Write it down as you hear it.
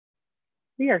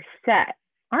We are set.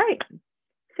 All right.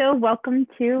 So welcome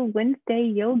to Wednesday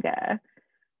Yoga,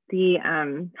 the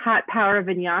hot power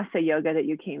vinyasa yoga that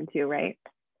you came to, right?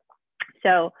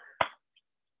 So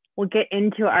we'll get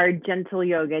into our gentle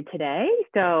yoga today.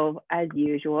 So as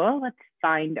usual, let's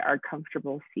find our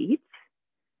comfortable seats.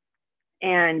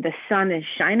 And the sun is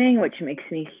shining, which makes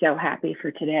me so happy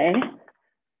for today.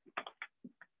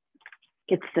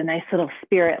 Gets the nice little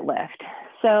spirit lift.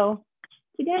 So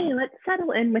today, let's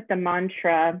settle in with the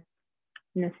mantra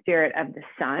in the spirit of the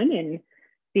sun and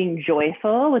being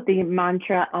joyful with the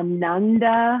mantra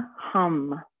Ananda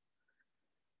Hum.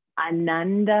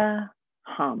 Ananda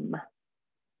Hum.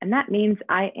 And that means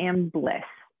I am bliss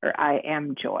or I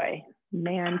am joy.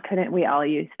 Man, couldn't we all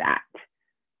use that?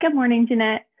 Good morning,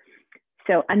 Jeanette.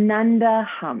 So Ananda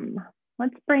Hum.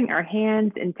 Let's bring our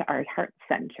hands into our heart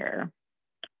center.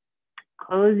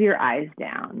 Close your eyes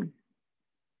down.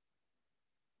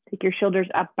 Take your shoulders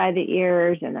up by the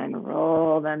ears and then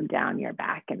roll them down your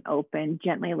back and open.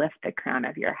 Gently lift the crown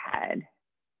of your head.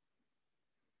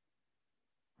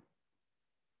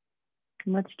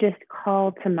 And let's just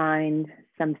call to mind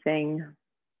something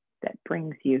that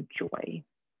brings you joy.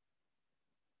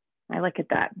 I look at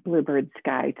that bluebird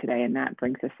sky today and that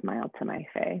brings a smile to my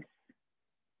face.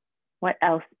 What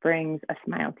else brings a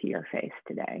smile to your face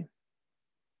today?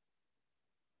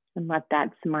 And let that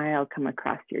smile come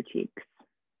across your cheeks.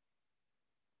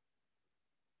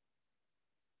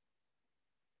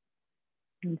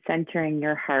 And centering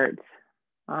your heart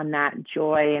on that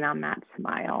joy and on that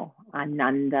smile,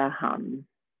 Ananda Hum.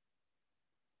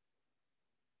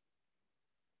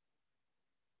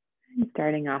 And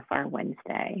starting off our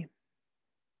Wednesday,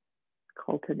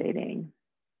 cultivating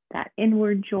that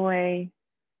inward joy.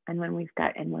 And when we've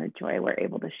got inward joy, we're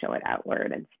able to show it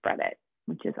outward and spread it,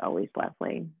 which is always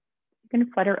lovely. You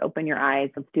can flutter open your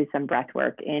eyes. Let's do some breath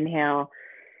work. Inhale,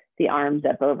 the arms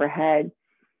up overhead.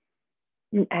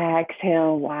 And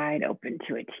exhale, wide open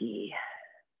to a T.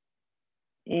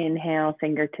 Inhale,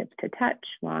 fingertips to touch,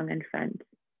 long in front.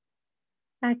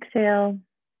 Exhale,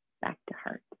 back to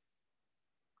heart.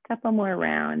 Couple more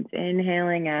rounds.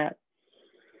 Inhaling up.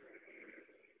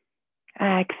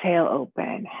 Exhale,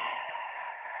 open.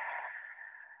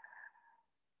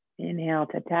 Inhale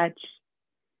to touch.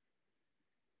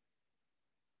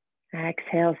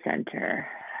 Exhale, center.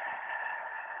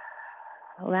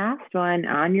 Last one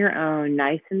on your own,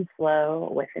 nice and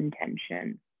slow with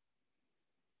intention.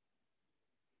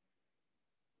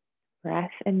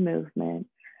 Breath and movement.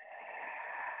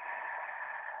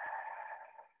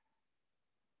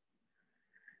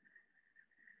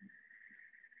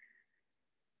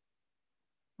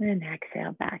 And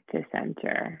exhale back to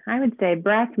center. I would say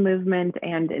breath, movement,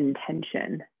 and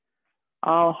intention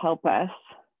all help us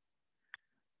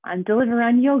deliver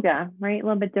on yoga, right? A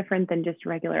little bit different than just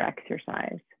regular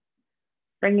exercise.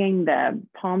 Bringing the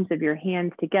palms of your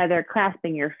hands together,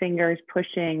 clasping your fingers,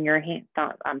 pushing your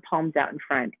palms out in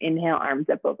front. Inhale, arms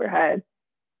up overhead.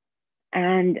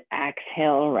 And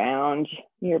exhale, round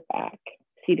your back.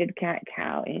 Seated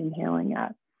cat-cow, inhaling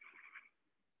up.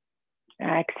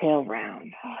 Exhale,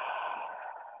 round.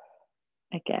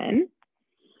 Again.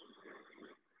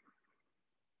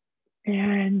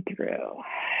 And through.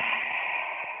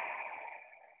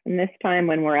 And this time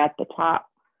when we're at the top,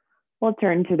 we'll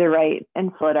turn to the right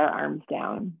and float our arms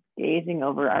down, gazing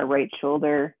over our right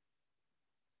shoulder,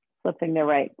 flipping the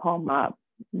right palm up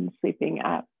and sweeping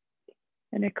up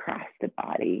and across the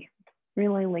body,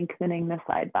 really lengthening the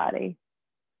side body.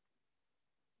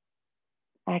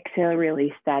 Exhale,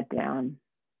 release that down.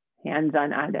 Hands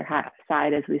on either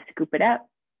side as we scoop it up.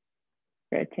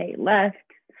 Rotate left,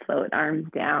 float arms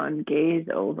down, gaze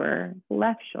over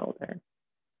left shoulder.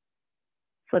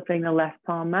 Flipping the left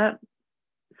palm up,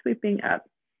 sweeping up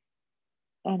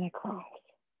and across.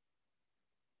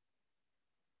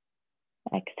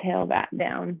 Exhale that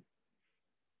down.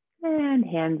 And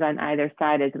hands on either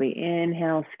side as we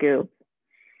inhale, scoop.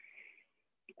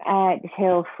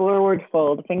 Exhale, forward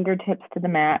fold, fingertips to the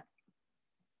mat.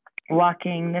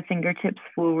 Walking the fingertips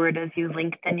forward as you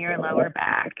lengthen your lower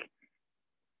back.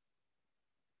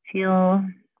 Feel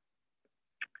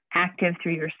active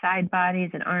through your side bodies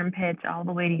and armpits all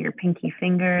the way to your pinky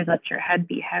fingers. Let your head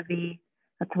be heavy.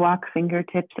 Let's walk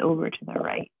fingertips over to the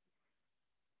right.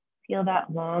 Feel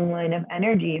that long line of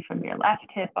energy from your left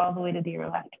hip all the way to your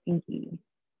left pinky.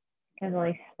 A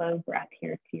really slow breath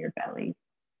here to your belly.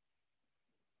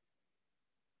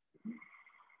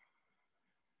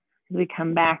 As we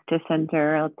come back to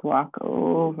center, let's walk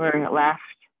over left.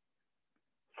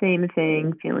 Same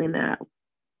thing, feeling that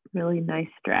really nice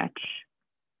stretch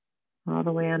all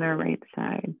the way on our right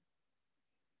side.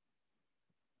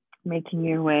 Making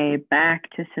your way back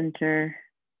to center.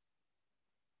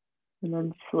 And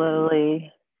then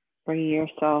slowly bring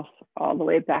yourself all the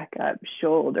way back up,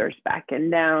 shoulders back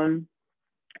and down.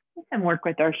 And work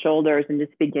with our shoulders and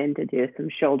just begin to do some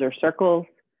shoulder circles.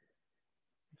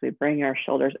 As we bring our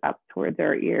shoulders up towards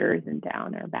our ears and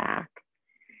down our back.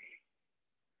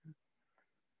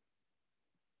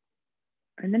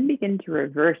 And then begin to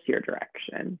reverse your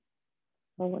direction.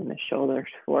 Pulling the shoulders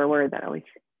forward, that always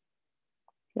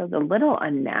feels a little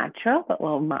unnatural, but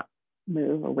we'll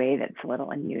move a way that's a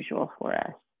little unusual for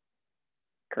us.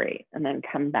 Great, and then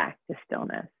come back to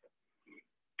stillness.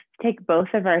 Take both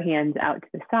of our hands out to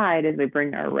the side as we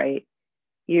bring our right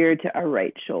ear to our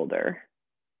right shoulder.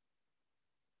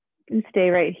 You can stay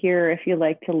right here if you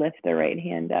like to lift the right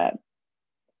hand up.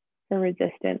 For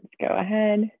resistance, go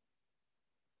ahead.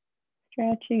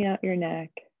 Stretching out your neck.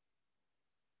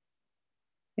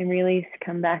 And release,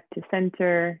 come back to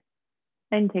center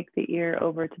and take the ear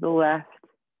over to the left.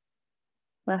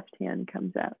 Left hand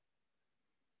comes up.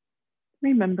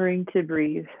 Remembering to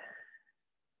breathe.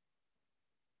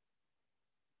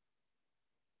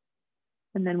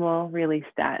 And then we'll release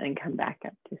that and come back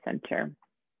up to center.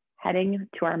 Heading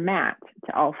to our mat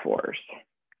to all fours.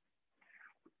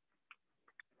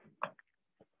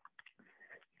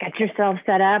 Get yourself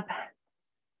set up.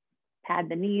 Pad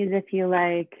the knees if you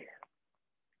like.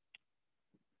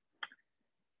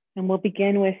 And we'll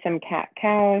begin with some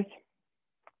cat-cows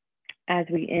as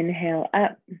we inhale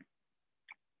up.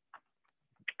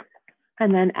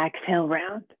 And then exhale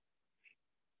round.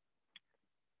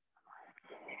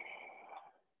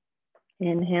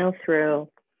 Inhale through.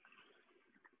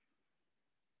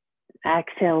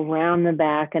 Exhale, round the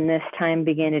back, and this time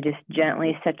begin to just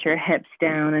gently set your hips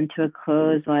down into a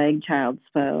closed leg child's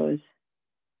pose.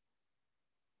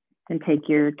 And take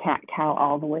your cat-cow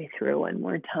all the way through one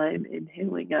more time,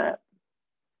 inhaling up.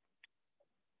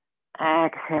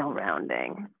 Exhale,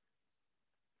 rounding.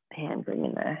 And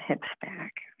bringing the hips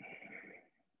back.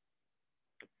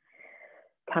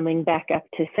 Coming back up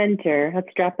to center, let's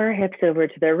drop our hips over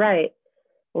to the right.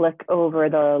 Look over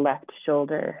the left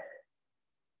shoulder.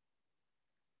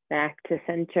 Back to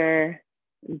center,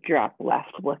 drop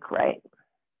left, look right.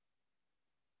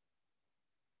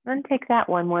 And take that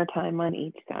one more time on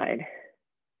each side.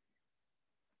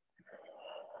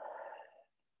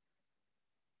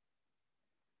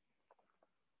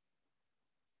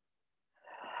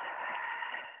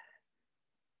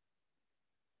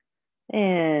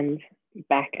 And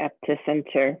back up to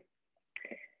center.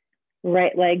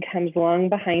 Right leg comes long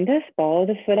behind us, ball of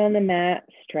the foot on the mat,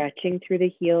 stretching through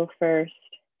the heel first.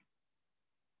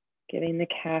 Giving the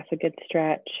calf a good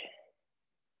stretch.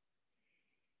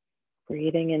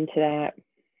 Breathing into that.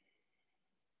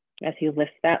 As you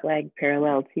lift that leg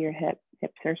parallel to your hip,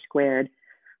 hips are squared.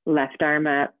 Left arm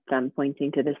up, thumb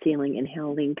pointing to the ceiling.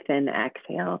 Inhale, lengthen,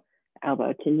 exhale,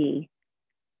 elbow to knee.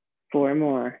 4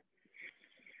 more.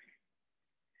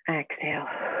 Exhale.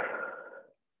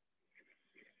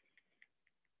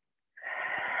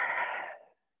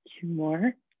 Two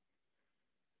more.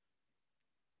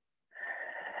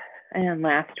 And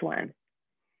last one.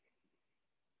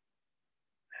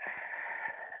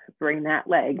 Bring that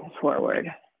leg forward.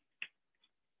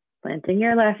 Planting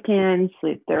your left hand,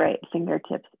 sweep the right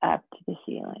fingertips up to the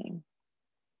ceiling.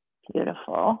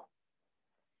 Beautiful.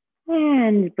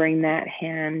 And bring that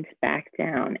hand back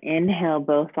down. Inhale,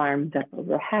 both arms up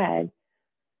overhead.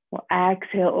 We'll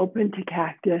exhale, open to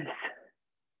cactus.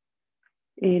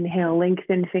 Inhale,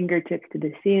 lengthen fingertips to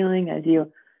the ceiling as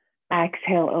you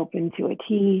exhale, open to a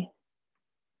T.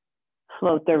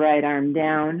 Float the right arm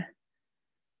down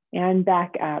and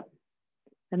back up.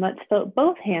 And let's float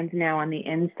both hands now on the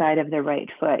inside of the right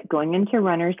foot, going into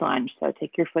runner's lunge. So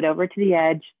take your foot over to the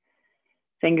edge,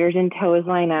 fingers and toes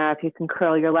line up. You can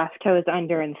curl your left toes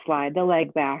under and slide the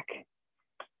leg back.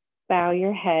 Bow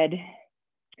your head.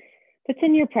 If it's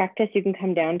in your practice, you can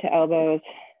come down to elbows.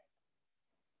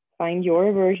 Find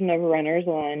your version of runner's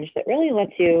lunge that really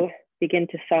lets you begin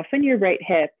to soften your right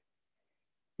hip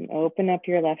and open up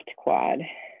your left quad.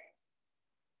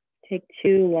 Take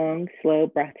 2 long, slow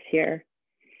breaths here.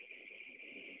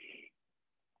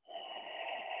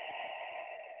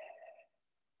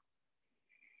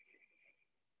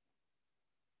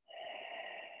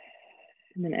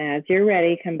 And then as you're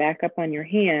ready, come back up on your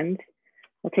hands.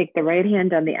 We'll take the right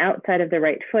hand on the outside of the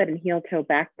right foot and heel toe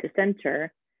back to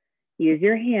center. Use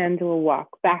your hands, we'll walk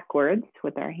backwards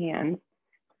with our hands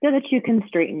so that you can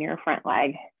straighten your front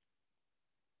leg.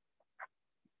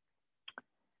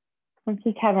 Let's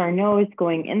just have our nose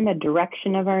going in the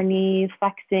direction of our knee,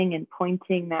 flexing and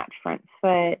pointing that front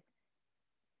foot.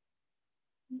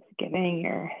 Just giving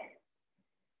your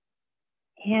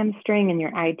hamstring and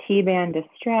your IT band to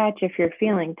stretch if you're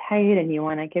feeling tight and you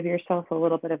want to give yourself a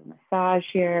little bit of a massage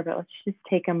here, but let's just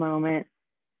take a moment.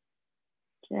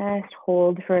 Just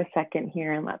hold for a second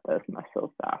here and let those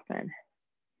muscles soften.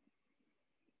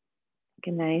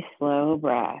 Take a nice slow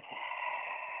breath.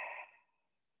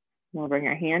 We'll bring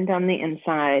our hand on the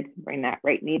inside, bring that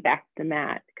right knee back to the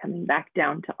mat, coming back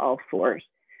down to all fours.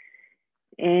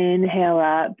 Inhale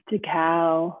up to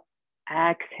cow.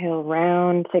 Exhale,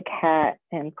 round to cat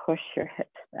and push your hips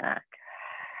back.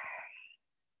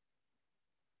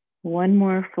 One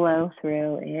more flow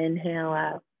through. Inhale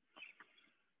up.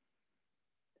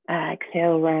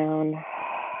 Exhale, round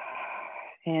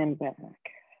and back.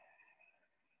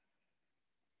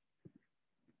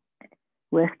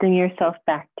 Lifting yourself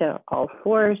back to all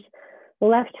fours.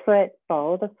 Left foot,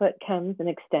 ball of the foot comes and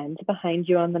extends behind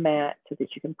you on the mat so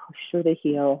that you can push through the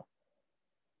heel.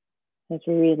 As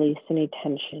we release any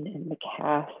tension in the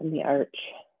calf and the arch.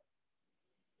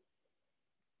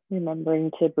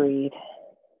 Remembering to breathe.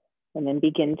 And then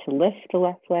begin to lift the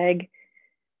left leg,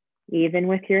 even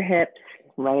with your hips.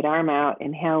 Right arm out,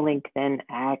 inhale, lengthen,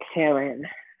 exhale in,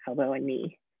 elbow and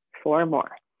knee. 4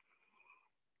 more.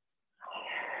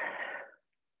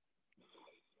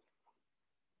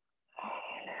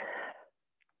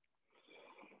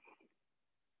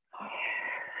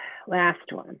 Last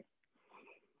one.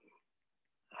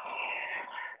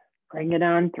 Bring it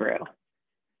on through.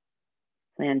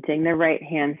 Planting the right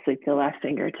hand, sweep the left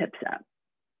fingertips up.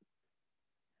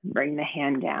 Bring the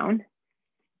hand down.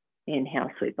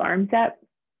 Inhale, sweep arms up.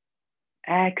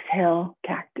 Exhale,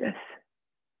 cactus.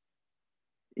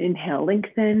 Inhale,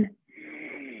 lengthen.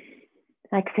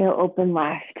 Exhale, open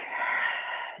left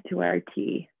to our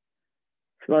T.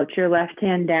 Float your left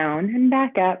hand down and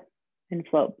back up and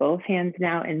float both hands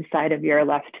now inside of your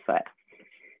left foot.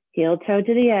 Heel toe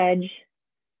to the edge.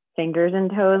 Fingers and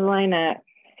toes line up.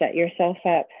 Set yourself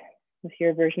up with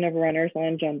your version of runner's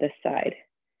lunge on this side.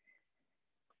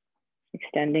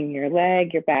 Extending your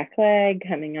leg, your back leg,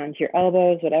 coming onto your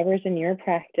elbows, whatever's in your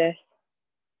practice.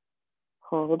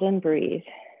 Hold and breathe.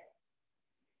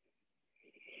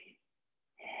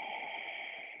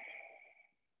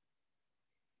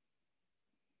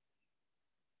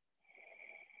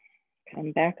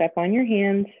 Come back up on your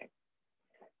hands.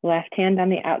 Left hand on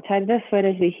the outside of the foot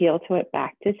as we heel toe it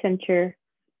back to center.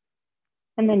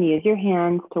 And then use your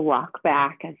hands to walk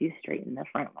back as you straighten the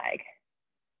front leg.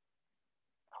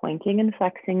 Pointing and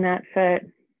flexing that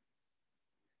foot.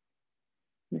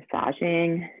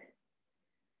 Massaging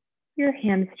your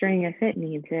hamstring if it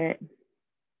needs it.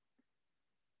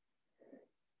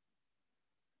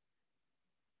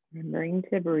 Remembering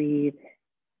to breathe.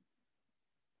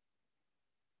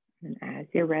 And as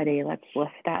you're ready, let's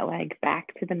lift that leg back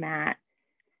to the mat.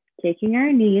 Taking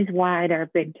our knees wide, our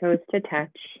big toes to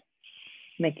touch.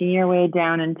 Making your way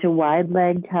down into wide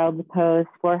leg child's pose.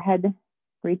 Forehead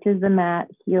reaches the mat,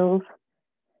 heels,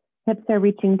 hips are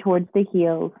reaching towards the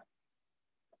heels.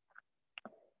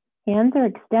 Hands are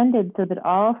extended so that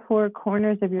all 4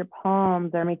 corners of your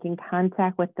palms are making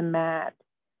contact with the mat.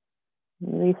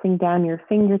 Releasing down your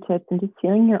fingertips and just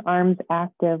feeling your arms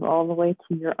active all the way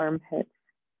to your armpits.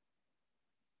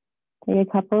 Take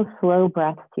a couple of slow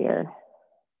breaths here.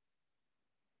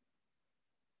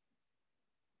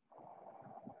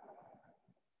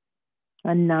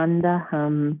 Ananda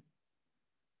hum.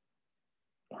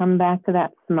 Come back to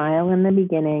that smile in the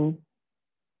beginning.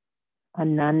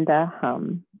 Ananda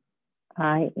hum.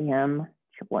 I am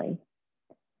joy.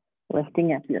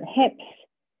 Lifting up your hips,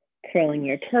 curling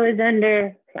your toes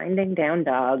under, finding down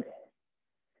dog.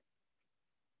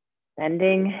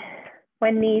 Bending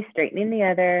one knee, straightening the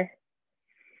other.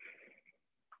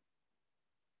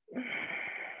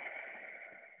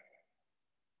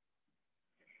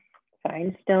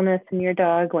 Find stillness in your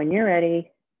dog when you're ready.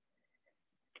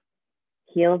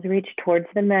 Heels reach towards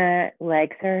the mat,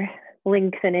 legs are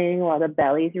lengthening while the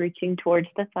belly's reaching towards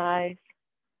the thighs.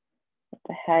 Let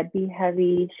the head be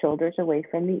heavy, shoulders away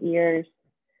from the ears.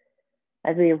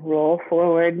 As we roll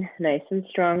forward, nice and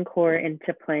strong core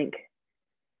into plank.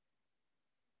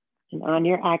 And on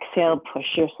your exhale, push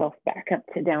yourself back up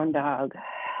to down dog.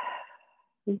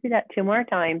 We'll do that 2 more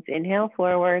times. Inhale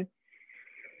forward.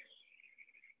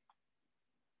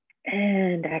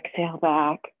 And exhale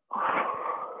back.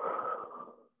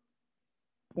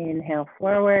 Inhale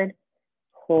forward.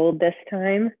 Hold this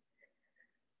time.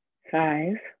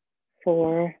 5,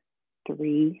 4,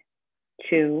 3,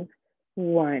 2,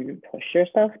 1. Push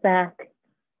yourself back.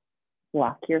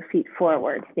 Walk your feet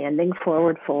forward. Standing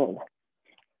forward fold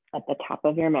at the top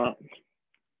of your mat.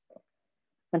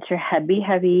 Let your head be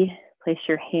heavy. Place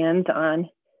your hands on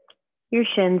your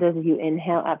shins as you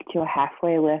inhale up to a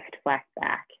halfway lift, flat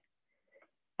back.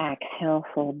 Exhale,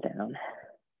 fold down.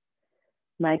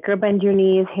 Micro bend your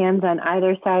knees, hands on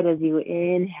either side as you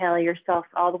inhale yourself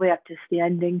all the way up to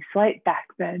standing, slight back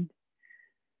bend.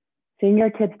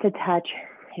 Fingertips to touch,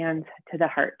 hands to the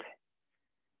heart.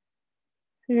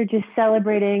 So you're just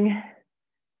celebrating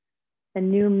a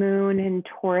new moon in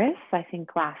Taurus, I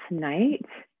think last night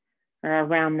or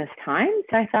around this time.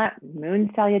 So I thought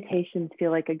moon salutations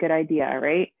feel like a good idea,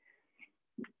 right?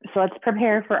 So let's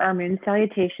prepare for our moon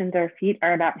salutations. Our feet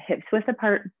are about hips width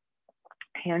apart.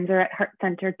 Hands are at heart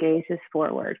center, gaze is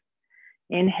forward.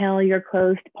 Inhale your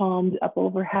closed palms up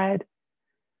overhead.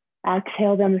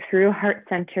 Exhale them through heart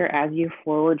center as you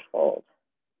forward fold.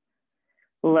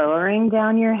 Lowering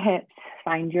down your hips,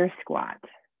 find your squat.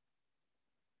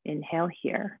 Inhale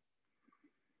here.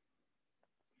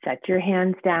 Set your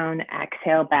hands down,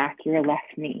 exhale back your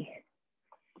left knee.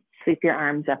 Sweep your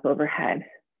arms up overhead.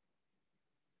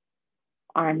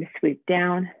 Arms sweep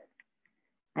down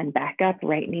and back up,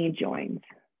 right knee joins.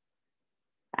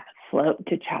 Float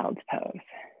to child's pose.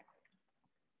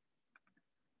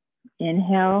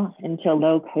 Inhale into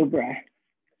low cobra.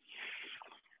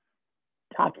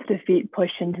 Tops of the feet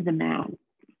push into the mat.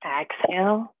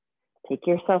 Exhale, take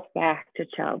yourself back to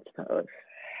child's pose.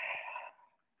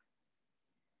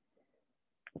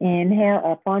 Inhale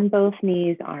up on both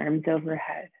knees, arms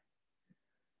overhead.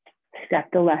 Step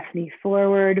the left knee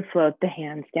forward, float the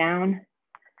hands down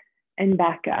and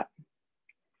back up.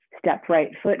 Step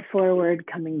right foot forward,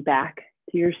 coming back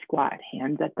to your squat,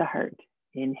 hands at the heart.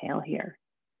 Inhale here.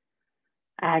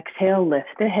 Exhale, lift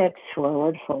the hips,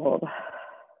 forward fold.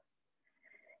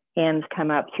 Hands come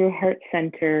up through heart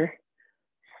center,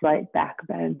 slight back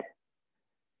bend.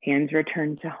 Hands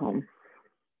return to home.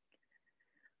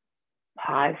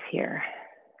 Pause here.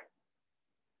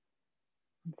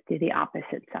 Let's do the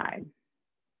opposite side.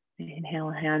 Inhale,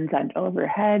 hands on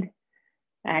overhead.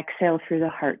 Exhale through the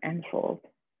heart and fold.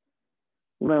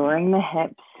 Lowering the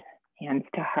hips, hands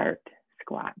to heart,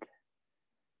 squat.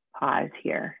 Pause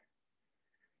here.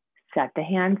 Set the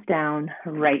hands down,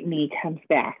 right knee comes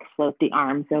back, float the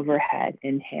arms overhead,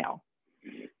 inhale.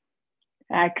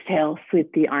 Exhale,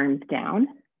 sweep the arms down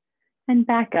and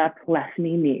back up, left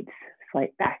knee meets,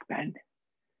 slight back bend.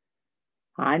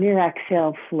 On your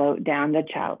exhale, float down to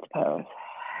child's pose.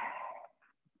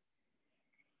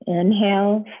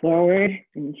 Inhale, forward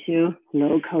into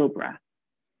low cobra.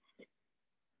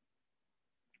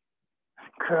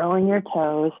 Curling your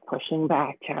toes, pushing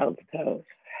back, child's pose.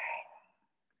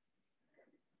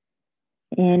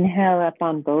 Inhale up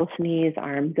on both knees,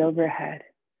 arms overhead.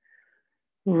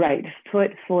 Right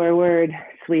foot forward,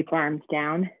 sweep arms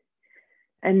down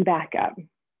and back up.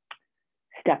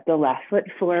 Step the left foot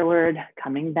forward,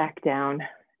 coming back down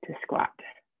to squat.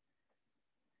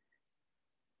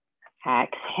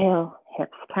 Exhale,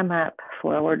 hips come up,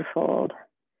 forward fold.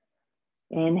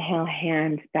 Inhale,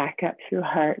 hands back up through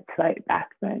heart, slight back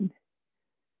bend.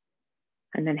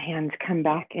 And then hands come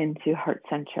back into heart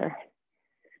center.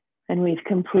 And we've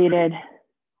completed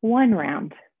one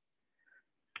round.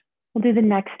 We'll do the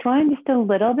next one just a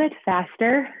little bit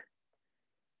faster,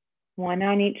 one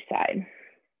on each side.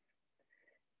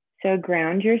 So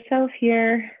ground yourself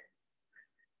here.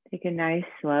 Take a nice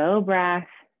slow breath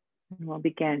and we'll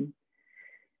begin.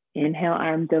 Inhale,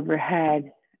 arms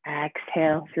overhead.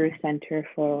 Exhale through center,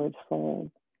 forward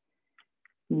fold.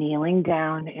 Kneeling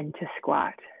down into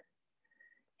squat.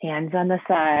 Hands on the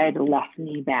side, left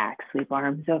knee back. Sweep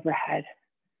arms overhead.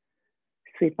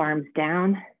 Sweep arms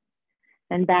down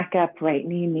and back up, right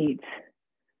knee meets.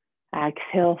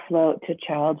 Exhale, float to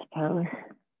child's pose.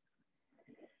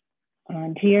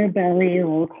 Onto your belly,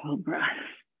 low cobra.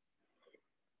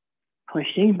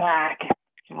 Pushing back,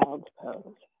 child's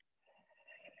pose.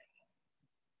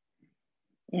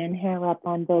 Inhale up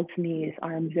on both knees,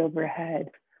 arms overhead.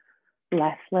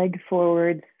 Left leg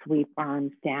forward, sweep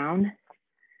arms down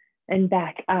and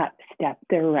back up. Step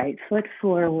the right foot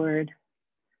forward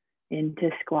into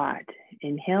squat.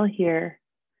 Inhale here.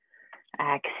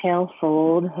 Exhale,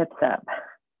 fold hips up.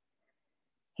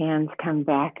 Hands come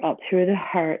back up through the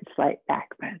heart, slight back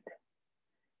bend.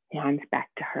 Hands back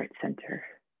to heart center.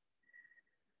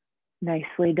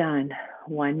 Nicely done.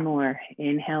 One more.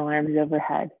 Inhale, arms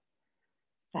overhead.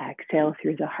 Exhale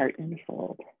through the heart and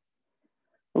fold.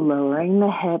 Lowering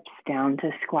the hips down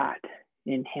to squat.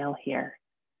 Inhale here.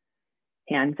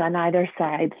 Hands on either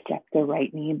side, step the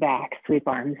right knee back, sweep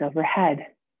arms overhead.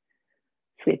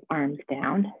 Sweep arms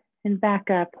down and back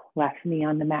up, left knee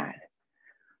on the mat.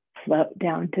 Float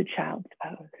down to child's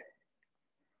pose.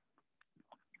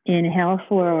 Inhale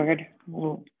forward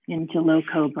into low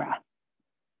cobra.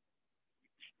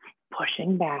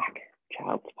 pushing back,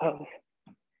 child's pose.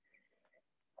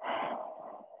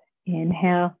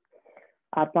 Inhale,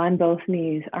 up on both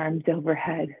knees, arms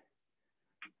overhead.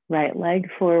 Right leg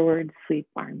forward, sweep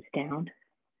arms down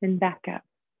and back up.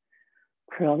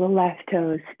 Curl the left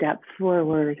toes, step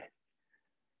forward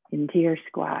into your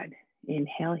squat.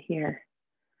 Inhale here.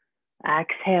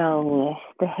 Exhale,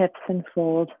 lift the hips and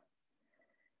fold.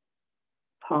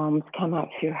 Palms come up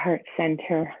to heart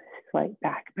center, slight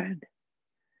back bend.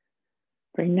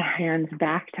 Bring the hands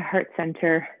back to heart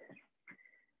center.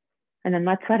 And then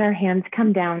let's let our hands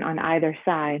come down on either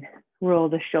side. Roll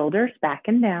the shoulders back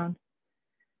and down.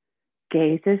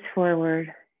 Gazes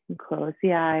forward and close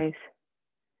the eyes.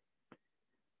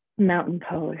 Mountain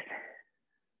pose.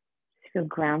 Just feel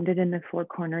grounded in the four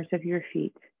corners of your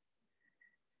feet.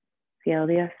 Feel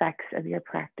the effects of your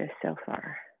practice so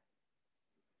far.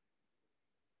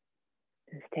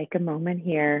 Just take a moment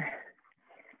here,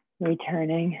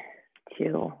 returning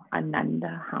to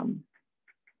Ananda Hum.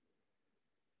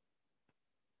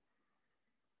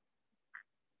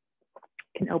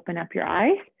 You can open up your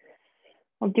eyes.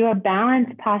 We'll do a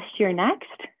balanced posture next.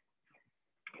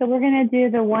 So we're gonna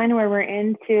do the one where we're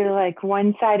into like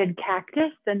one-sided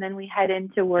cactus and then we head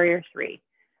into warrior three.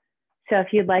 So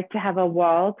if you'd like to have a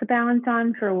wall to balance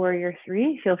on for warrior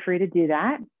three, feel free to do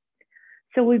that.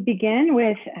 So we begin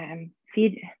with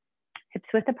feet hips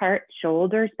width apart,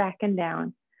 shoulders back and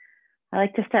down. I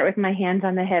like to start with my hands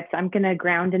on the hips. I'm gonna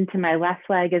ground into my left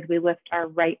leg as we lift our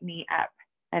right knee up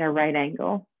at a right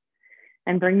angle.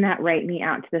 And bring that right knee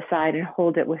out to the side and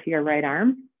hold it with your right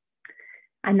arm.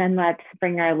 And then let's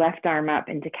bring our left arm up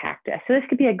into cactus. So this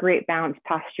could be a great balanced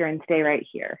posture and stay right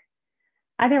here.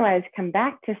 Otherwise, come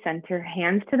back to center,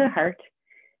 hands to the heart.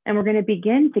 And we're gonna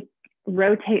begin to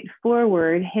rotate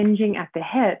forward, hinging at the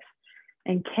hips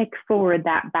and kick forward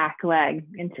that back leg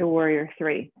into warrior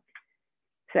three.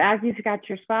 So as you've got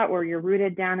your spot where you're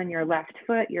rooted down on your left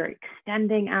foot, you're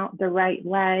extending out the right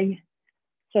leg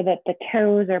so that the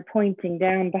toes are pointing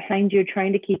down behind you,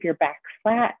 trying to keep your back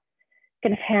flat. You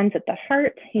can have hands at the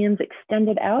heart, hands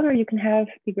extended out, or you can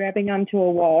be grabbing onto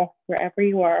a wall wherever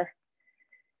you are.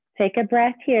 Take a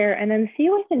breath here and then see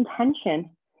with intention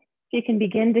if you can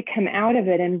begin to come out of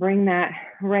it and bring that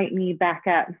right knee back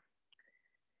up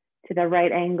to the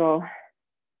right angle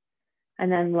and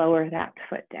then lower that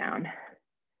foot down.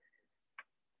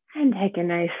 And take a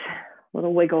nice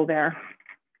little wiggle there.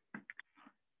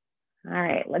 All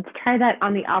right, let's try that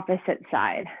on the opposite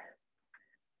side.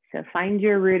 So find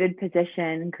your rooted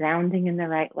position, grounding in the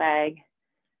right leg,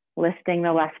 lifting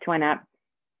the left one up,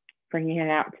 bringing it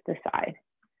out to the side,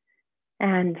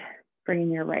 and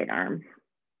bringing your right arm.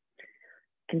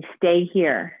 You can stay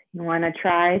here. You wanna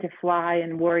try to fly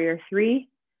in warrior three,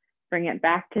 bring it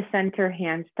back to center,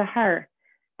 hands to heart,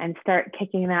 and start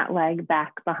kicking that leg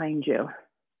back behind you.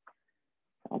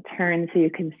 I'll turn so you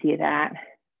can see that.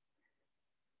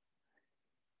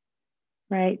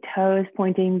 Right, toes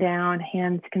pointing down,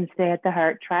 hands can stay at the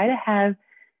heart. Try to have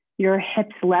your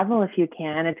hips level if you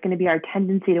can. It's going to be our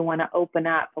tendency to want to open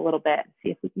up a little bit.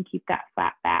 See if we can keep that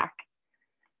flat back.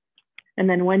 And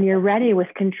then when you're ready with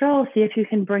control, see if you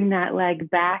can bring that leg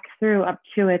back through up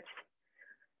to its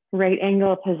right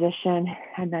angle position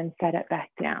and then set it back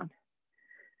down.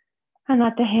 And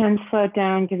let the hands float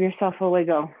down, give yourself a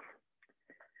wiggle.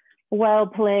 Well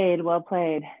played, well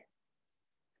played.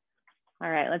 All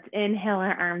right, let's inhale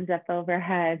our arms up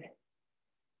overhead.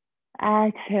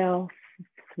 Exhale,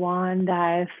 swan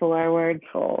dive, forward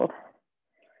fold.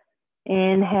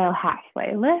 Inhale,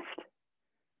 halfway lift.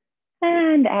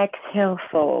 And exhale,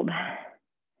 fold.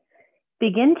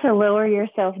 Begin to lower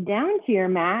yourself down to your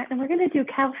mat, and we're gonna do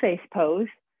cow face pose.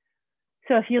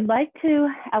 So if you'd like to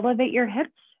elevate your hips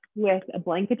with a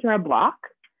blanket or a block,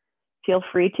 feel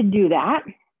free to do that.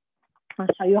 I'll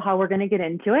show you how we're gonna get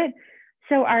into it.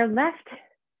 So our left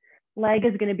leg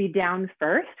is going to be down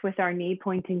first with our knee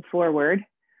pointing forward.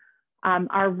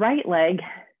 Our right leg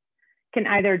can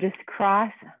either just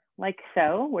cross like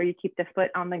so, where you keep the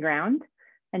foot on the ground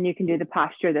and you can do the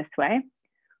posture this way.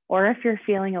 Or if you're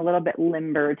feeling a little bit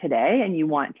limber today and you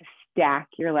want to stack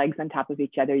your legs on top of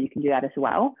each other, you can do that as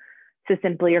well. So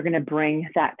simply you're going to bring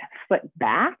that foot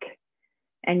back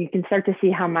and you can start to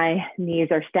see how my knees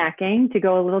are stacking. To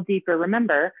go a little deeper,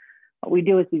 remember, what we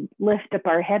do is we lift up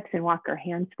our hips and walk our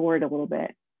hands forward a little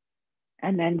bit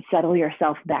and then settle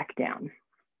yourself back down.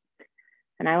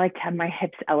 And I like to have my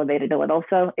hips elevated a little.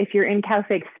 So if you're in cow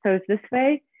face pose this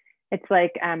way, it's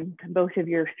like both of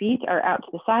your feet are out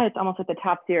to the side. It's almost like the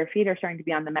tops of your feet are starting to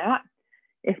be on the mat.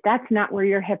 If that's not where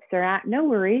your hips are at, no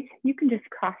worries. You can just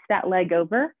cross that leg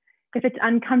over. If it's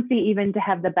uncomfy even to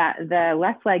have the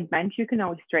left leg bent, you can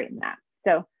always straighten that.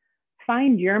 So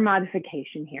find your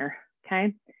modification here,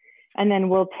 okay? And then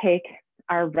we'll take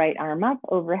our right arm up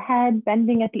overhead,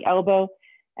 bending at the elbow,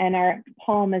 and our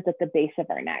palm is at the base of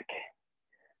our neck.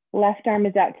 Left arm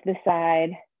is out to the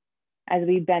side as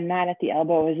we bend that at the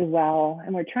elbow as well.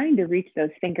 And we're trying to reach those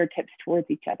fingertips towards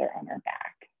each other on our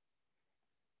back.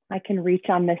 I can reach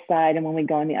on this side, and when we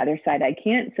go on the other side, I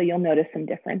can't, so you'll notice some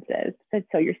differences.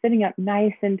 So you're sitting up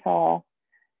nice and tall,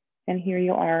 and here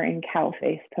you are in cow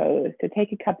face pose. So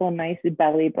take a couple of nice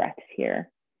belly breaths here.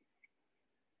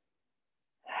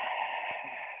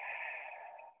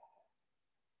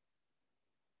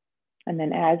 And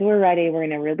then as we're ready, we're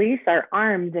gonna release our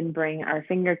arms and bring our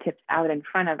fingertips out in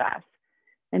front of us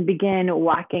and begin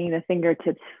walking the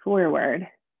fingertips forward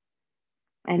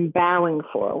and bowing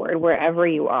forward wherever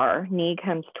you are. Knee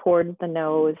comes towards the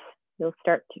nose. You'll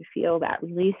start to feel that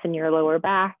release in your lower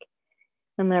back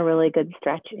and a really good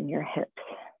stretch in your hips.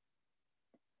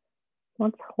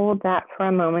 Let's hold that for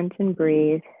a moment and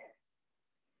breathe.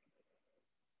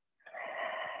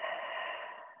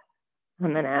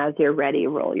 And then as you're ready,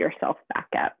 roll yourself back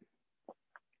up.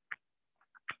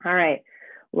 All right,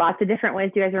 lots of different ways.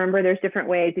 Do you guys remember there's different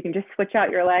ways? You can just switch out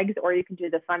your legs, or you can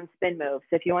do the fun spin move.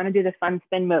 So if you want to do the fun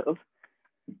spin move,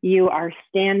 you are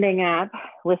standing up,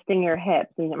 lifting your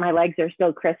hips, and my legs are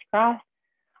still crisscrossed.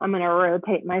 I'm gonna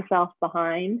rotate myself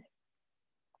behind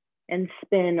and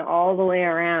spin all the way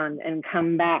around and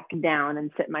come back down and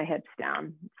sit my hips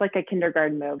down. It's like a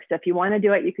kindergarten move. So if you want to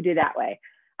do it, you could do that way.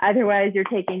 Otherwise, you're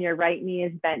taking your right knee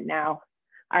is bent now.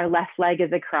 Our left leg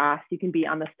is across. You can be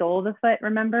on the sole of the foot,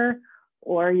 remember,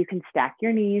 or you can stack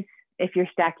your knees. If you're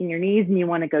stacking your knees and you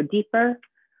want to go deeper,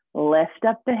 lift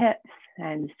up the hips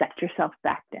and set yourself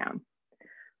back down.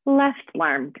 Left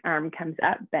arm comes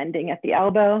up, bending at the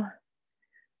elbow.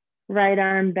 Right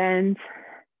arm bends,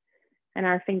 and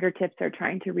our fingertips are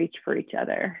trying to reach for each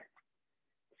other.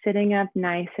 Sitting up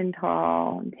nice and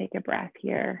tall, and take a breath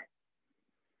here.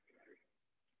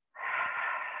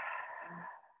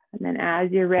 And then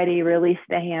as you're ready, release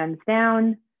the hands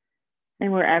down.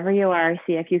 And wherever you are,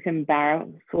 see if you can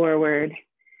bow forward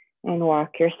and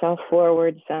walk yourself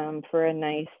forward some for a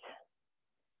nice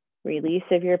release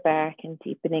of your back and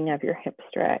deepening of your hip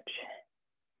stretch.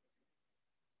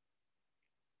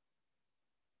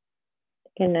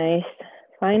 Take a nice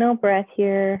final breath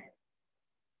here.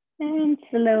 And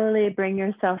slowly bring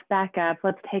yourself back up.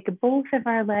 Let's take both of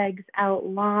our legs out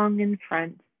long in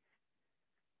front.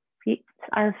 Feet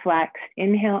are flexed.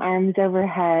 Inhale, arms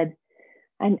overhead,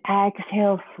 and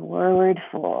exhale, forward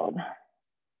fold.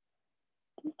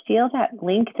 Just feel that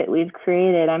link that we've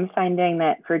created. I'm finding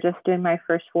that for just doing my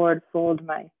first forward fold,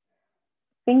 my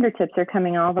fingertips are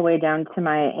coming all the way down to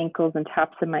my ankles and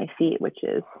tops of my feet, which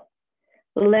is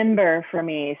limber for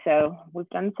me. So we've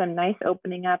done some nice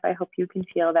opening up. I hope you can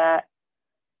feel that.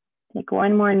 Take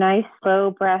one more nice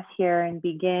slow breath here and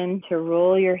begin to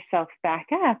roll yourself back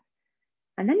up.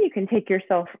 And then you can take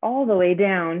yourself all the way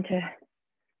down to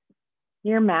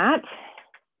your mat.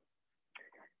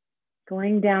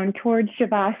 Going down towards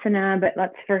Shavasana, but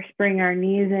let's first bring our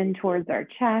knees in towards our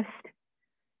chest.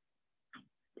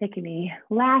 Take any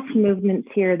last movements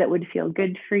here that would feel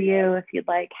good for you. If you'd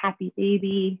like happy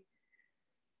baby,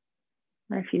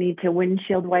 or if you need to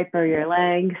windshield wiper your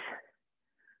legs,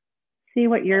 see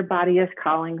what your body is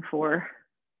calling for.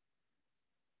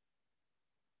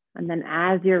 And then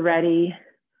as you're ready,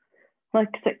 let's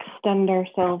extend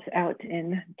ourselves out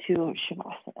into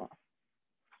Shavasana.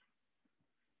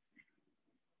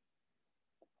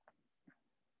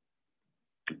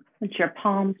 Let your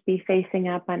palms be facing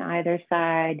up on either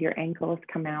side, your ankles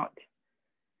come out.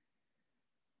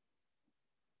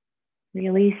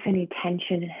 Release any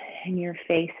tension in your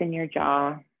face and your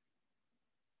jaw.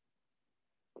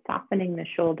 Softening the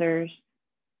shoulders,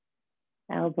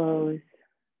 elbows,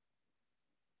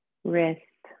 wrists,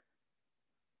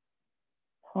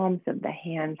 palms of the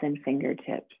hands and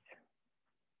fingertips.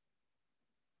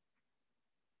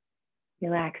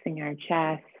 Relaxing our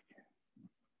chest,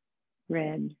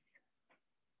 ribs,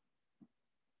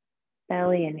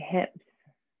 belly and hips.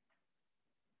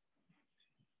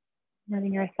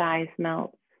 Letting our thighs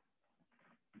melt,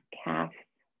 calves,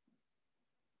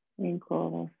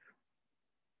 ankles,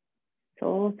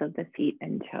 soles of the feet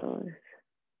and toes.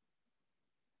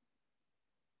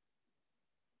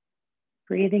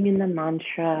 Breathing in the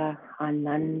mantra,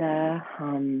 Ananda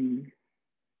Hum.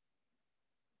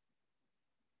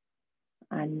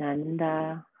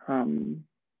 Ananda Hum.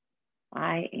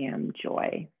 I am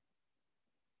joy.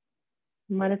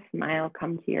 And let a smile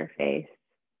come to your face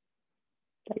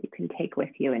that you can take with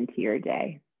you into your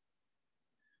day.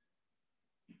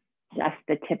 Just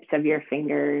the tips of your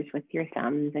fingers with your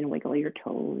thumbs and wiggle your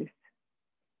toes.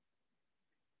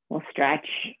 We'll stretch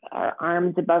our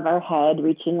arms above our head,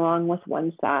 reaching along with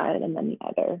one side and then the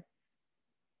other.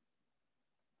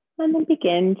 And then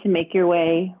begin to make your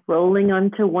way, rolling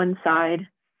onto one side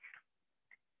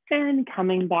and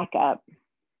coming back up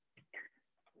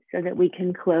so that we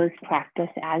can close practice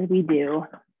as we do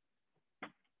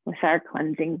with our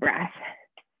cleansing breath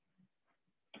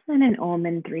and an Om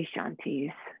and 3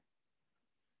 Shantis.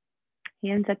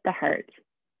 Hands at the heart.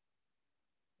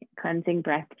 Cleansing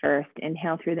breath first.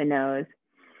 Inhale through the nose.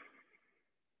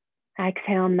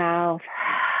 Exhale, mouth.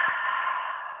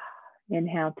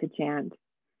 Inhale to chant.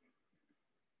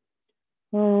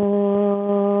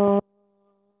 Om.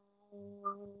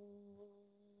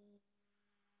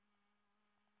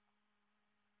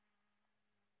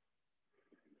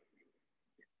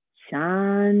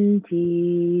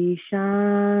 Shanti,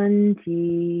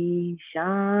 Shanti,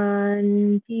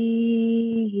 Shanti.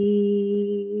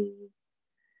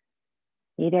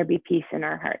 May there be peace in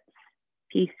our hearts,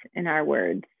 peace in our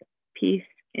words, peace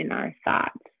in our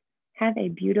thoughts. Have a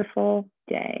beautiful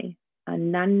day.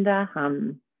 Ananda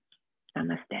Hum.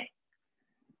 Namaste.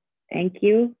 Thank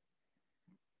you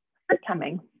for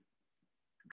coming.